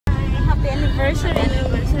anniversary.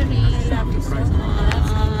 Anniversary. Love you so much.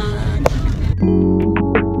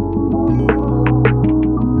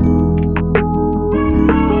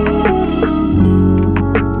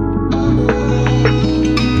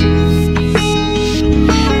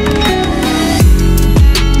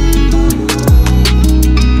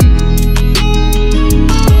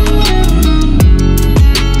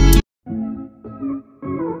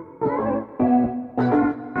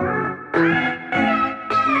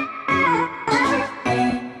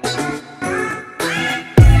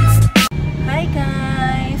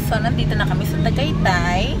 Nandito na kami sa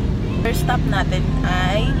Tagaytay. First stop natin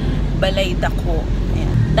ay Balay, Dako.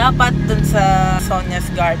 Ayan. Dapat dun sa Sonya'S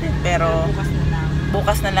garden, pero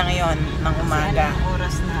bukas na lang yon ng umaga.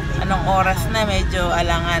 Anong oras na? Medyo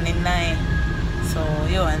alanganin na eh. So,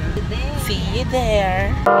 yun. See you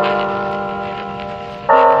there.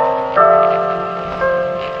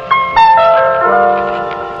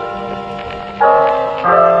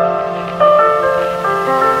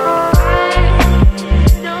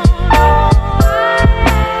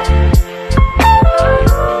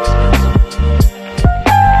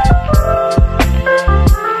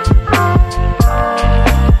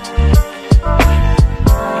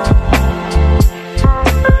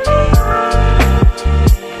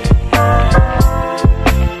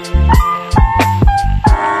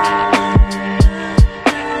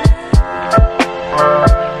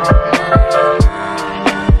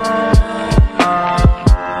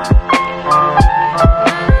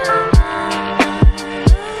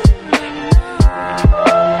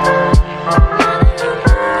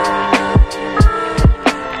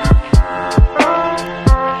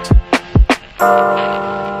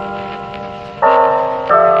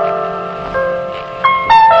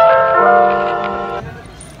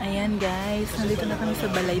 Nandito na kami sa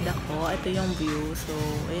Balay, Dako. Ito yung view. So,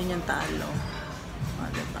 ayun yung talo. O,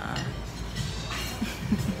 diba?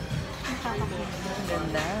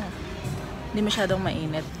 Ganda. Hindi masyadong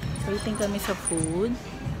mainit. Waiting kami sa food.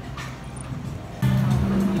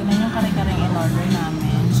 Ito na yung kare-kareng in-order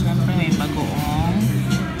namin. Siyempre may bagoong.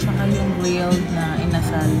 Tsaka yung grilled na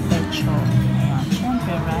inasal pecho. Ayan.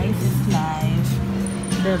 Siyempre, rice is life.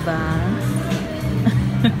 Diba?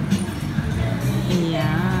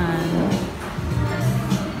 Ayan.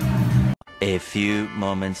 A few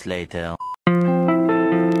moments later.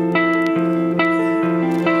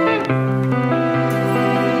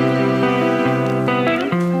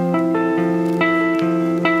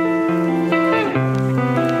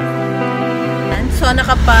 So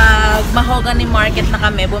nakapag mahogany market na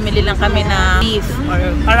kami, bumili lang kami na beef or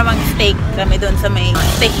parang steak kami doon sa may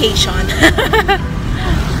Staycation.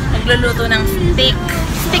 Nagluluto ng steak.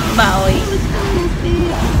 Steak ba, oy?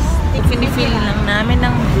 Pinifeel lang namin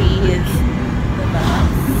ng breeze. Diba?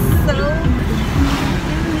 So,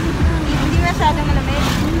 hindi masyadong malamig.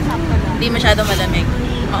 Hindi masyadong malamig.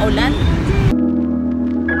 Maulan.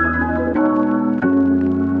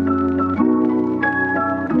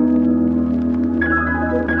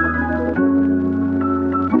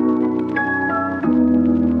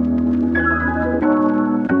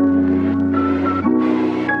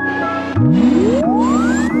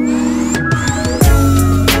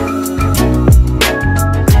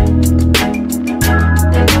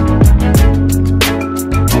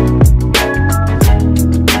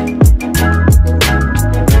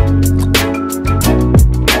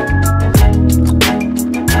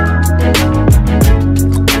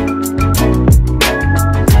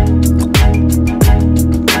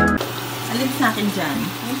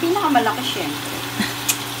 Yung pinakamalaki syempre.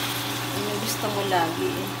 Yung gusto mo lagi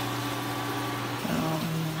eh. So,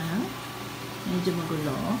 ayan. Medyo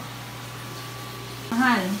magulo.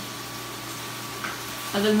 Mahal.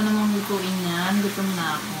 Tagal mo namang lutuin yan. Gutom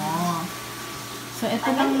na ako. So, ito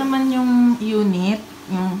lang naman yung unit.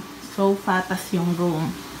 Yung sofa, tas yung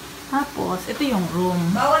room. Tapos, ito yung room.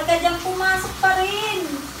 Bawal ka dyan pumasok pa rin.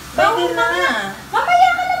 Pwede na. Mamaya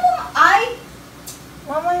ka na mo. Ay!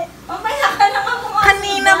 Mamaya ka na nga pumasok.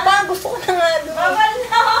 Kanina pa. Gusto ko na nga doon. Bawal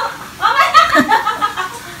na. Mamaya ka na.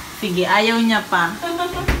 Sige, ayaw niya pa.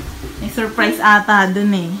 May surprise ata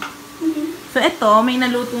dun eh. So, ito, may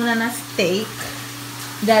naluto na na steak.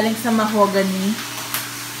 Galing sa mahogany.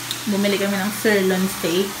 Bumili kami ng sirloin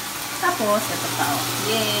steak. Tapos, ito pa.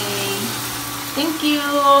 Yay! Thank you!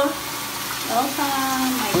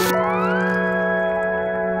 Welcome!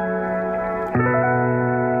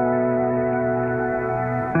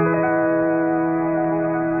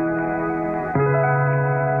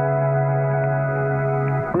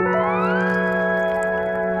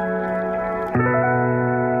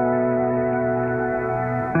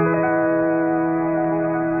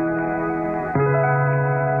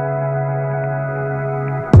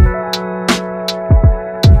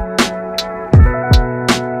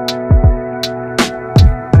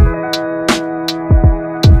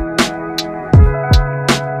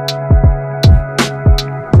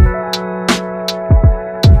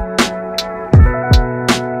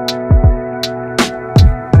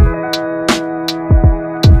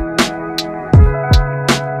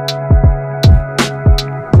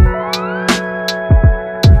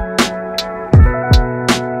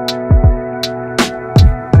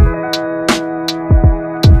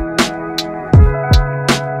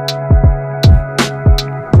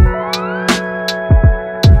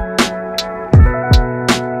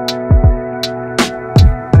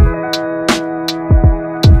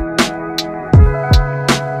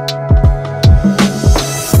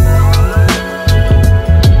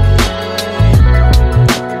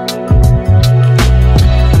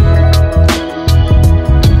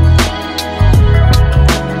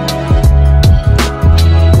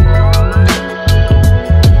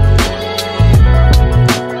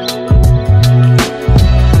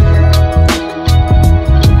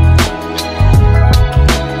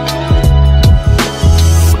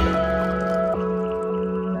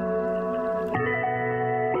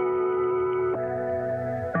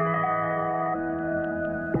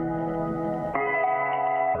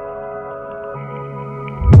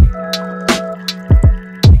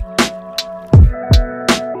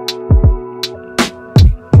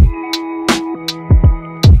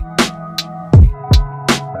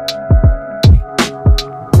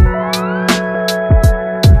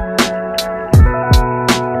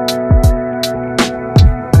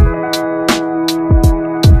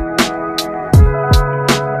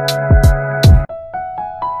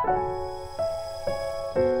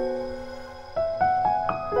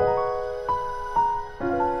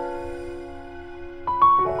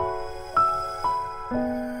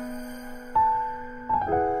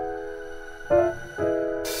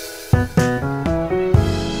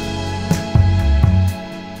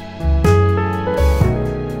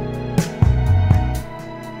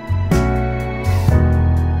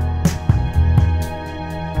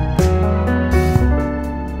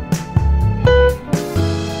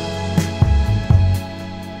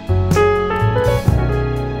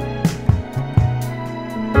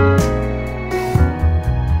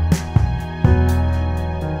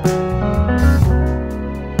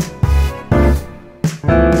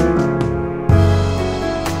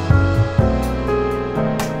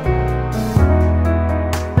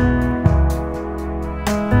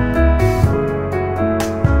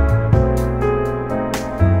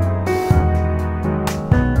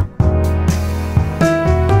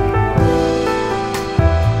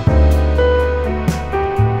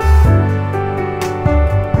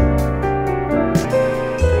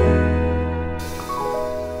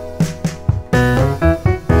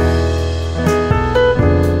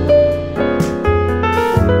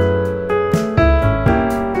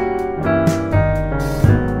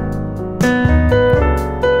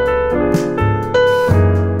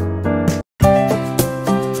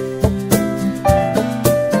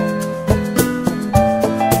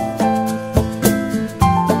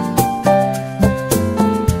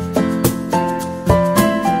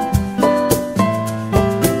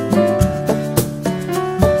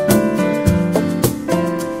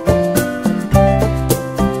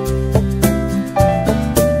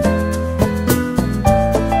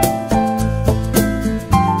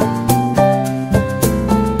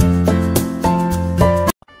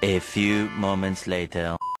 moments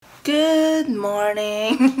later. Good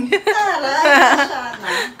morning!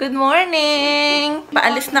 Good morning!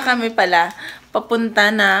 Paalis na kami pala. Papunta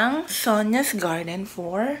ng Sonya'S Garden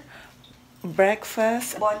for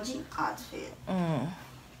breakfast. Bonging outfit.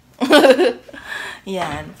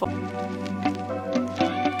 Yan.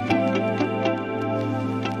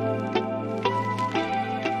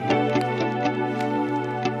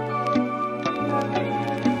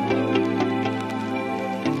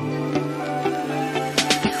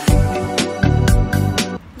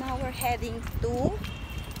 Heading to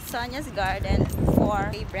Sonya'S Garden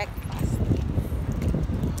for a breakfast.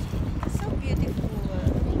 So beautiful.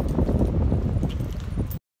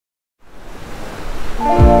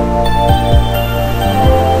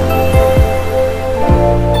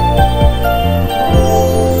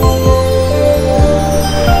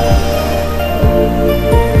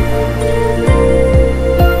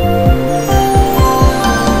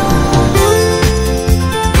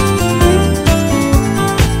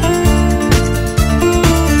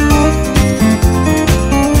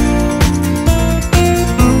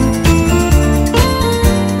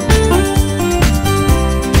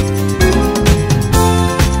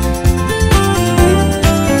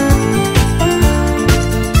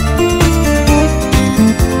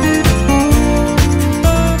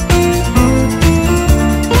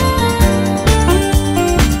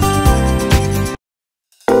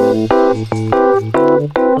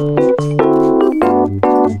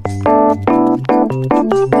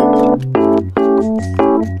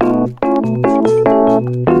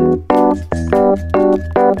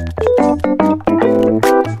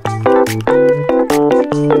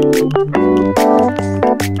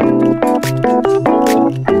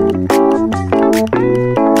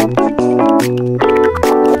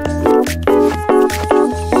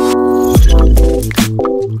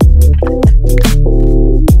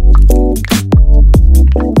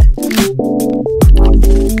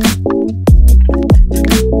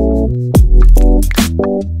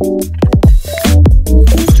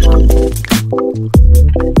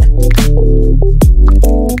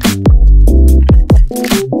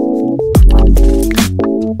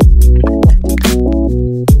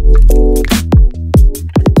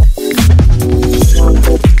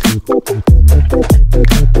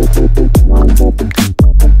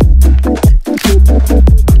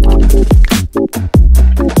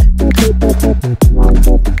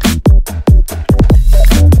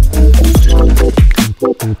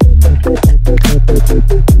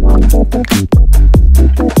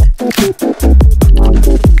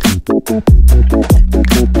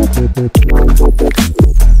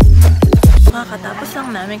 Kakatapos lang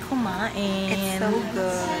namin kumain. It's so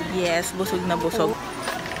good. Yes, busog na busog.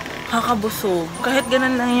 Nakakabusog. Kahit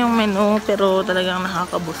ganun lang yung menu, pero talagang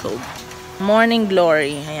nakakabusog. Morning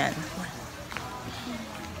glory. Ayan.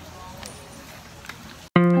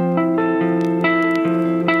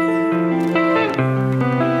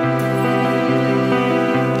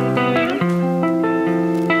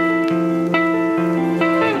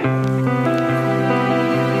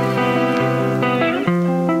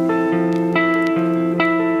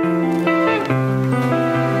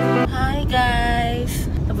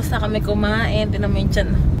 Kami kumain, tinan mo yung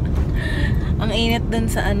tiyan. Ang init dun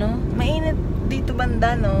sa ano, mainit dito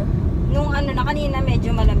banda, no? Nung ano na kanina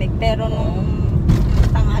medyo malamig, pero nung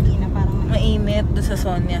tanghali na parang mainit dun sa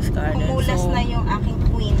Sonya'S Garden. Umulas na yung aking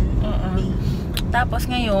twin day. Tapos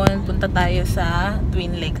ngayon, punta tayo sa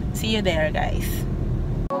Twin Lake. See you there, guys.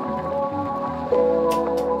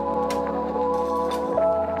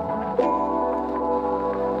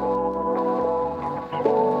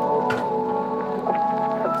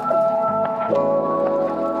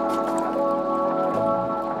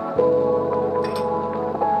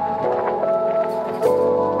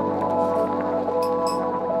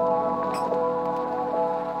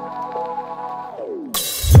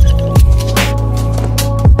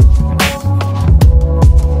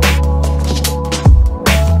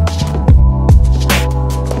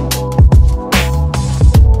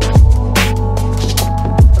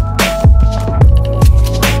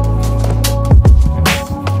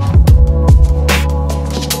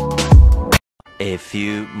 A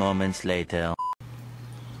few moments later.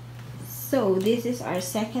 So, this is our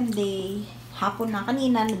second day. Hapon na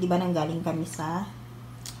kanina, di ba nanggaling kami sa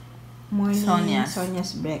morning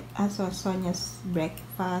Sonya'S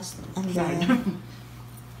breakfast, and then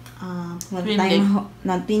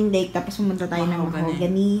Twin Lake, tapos pumunta tayo ng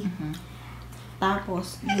Mahogany.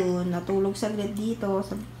 Tapos yun, natulog saglit dito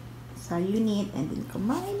sa unit, and then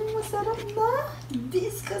kumain ng masarap na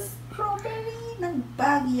disco strawberry ng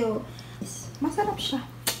Baguio. Masarap siya.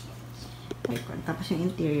 Tapos yung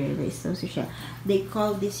interior guys, so siya. They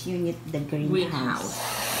call this unit the greenhouse.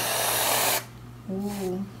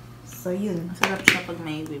 Ooh. So yun. Masarap siya pag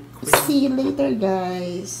may whipped cream. See you later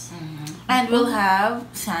guys. And we'll have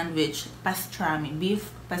sandwich, pastrami, beef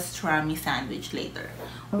pastrami sandwich later.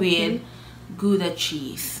 With Gouda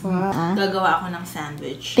cheese. Wow. Gagawa ako ng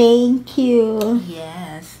sandwich. Thank you.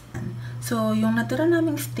 Yes. So, yung natira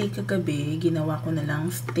naming steak kagabi, ginawa ko na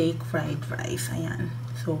lang steak fried rice. Ayan.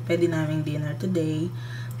 So, pwede naming dinner today.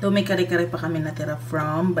 Though may kare-kare pa kami natira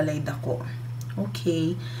from Balay, Dako.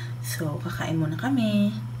 Okay. So, kakain muna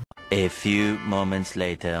kami. A few moments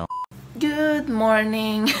later. Good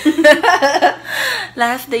morning!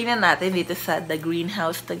 Last day na natin dito sa The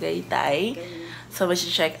Greenhouse, Tagaytay. So,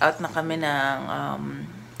 check out na kami ng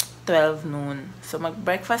 12 noon. So,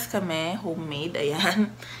 mag-breakfast kami, homemade,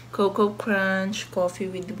 ayan. Cocoa Crunch,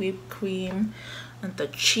 coffee with whipped cream, and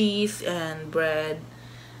cheese and bread.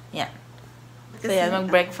 Yan. So, yan,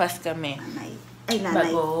 mag-breakfast kami. Nanay.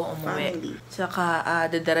 Bago umuwi. Family. Saka,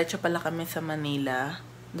 dadiretso pala kami sa Manila.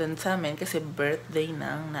 Doon sa amin kasi birthday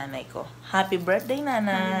ng nanay ko. Happy birthday,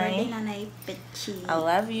 nanay! Happy birthday, nanay. Pechi. I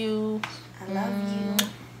love you! I love you.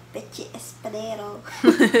 Pechi Espadero.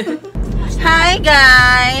 Hi,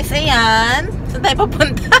 guys! Ayan! Saan tayo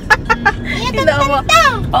papunta?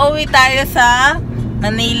 Pauwi tayo sa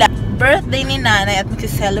Manila. Birthday ni nanay at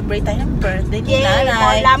mag-celebrate tayo ng birthday ni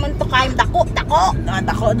nanay. Lamon to kayong dako. Dako.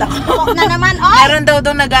 Dako na naman, oy! Meron daw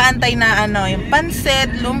nag-aantay na yung pansit,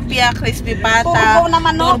 lumpia, crispy pata, Turbong na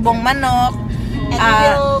manok. turbong manok, And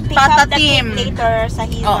we'll pick up the cake later sa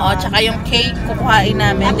Hizon. Oo, tsaka yung cake kukuhain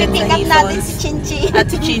namin din sa pick up natin Hizon. si Chinchin. At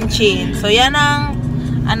si Chinchin. So, yan ang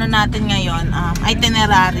natin ngayon,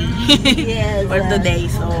 itinerary Yes. for today.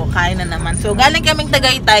 So, kain na naman. So, galing kaming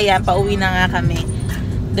Tagaytay, pauwi na nga kami.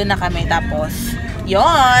 Doon na kami. Tapos,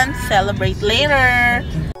 yon, celebrate later.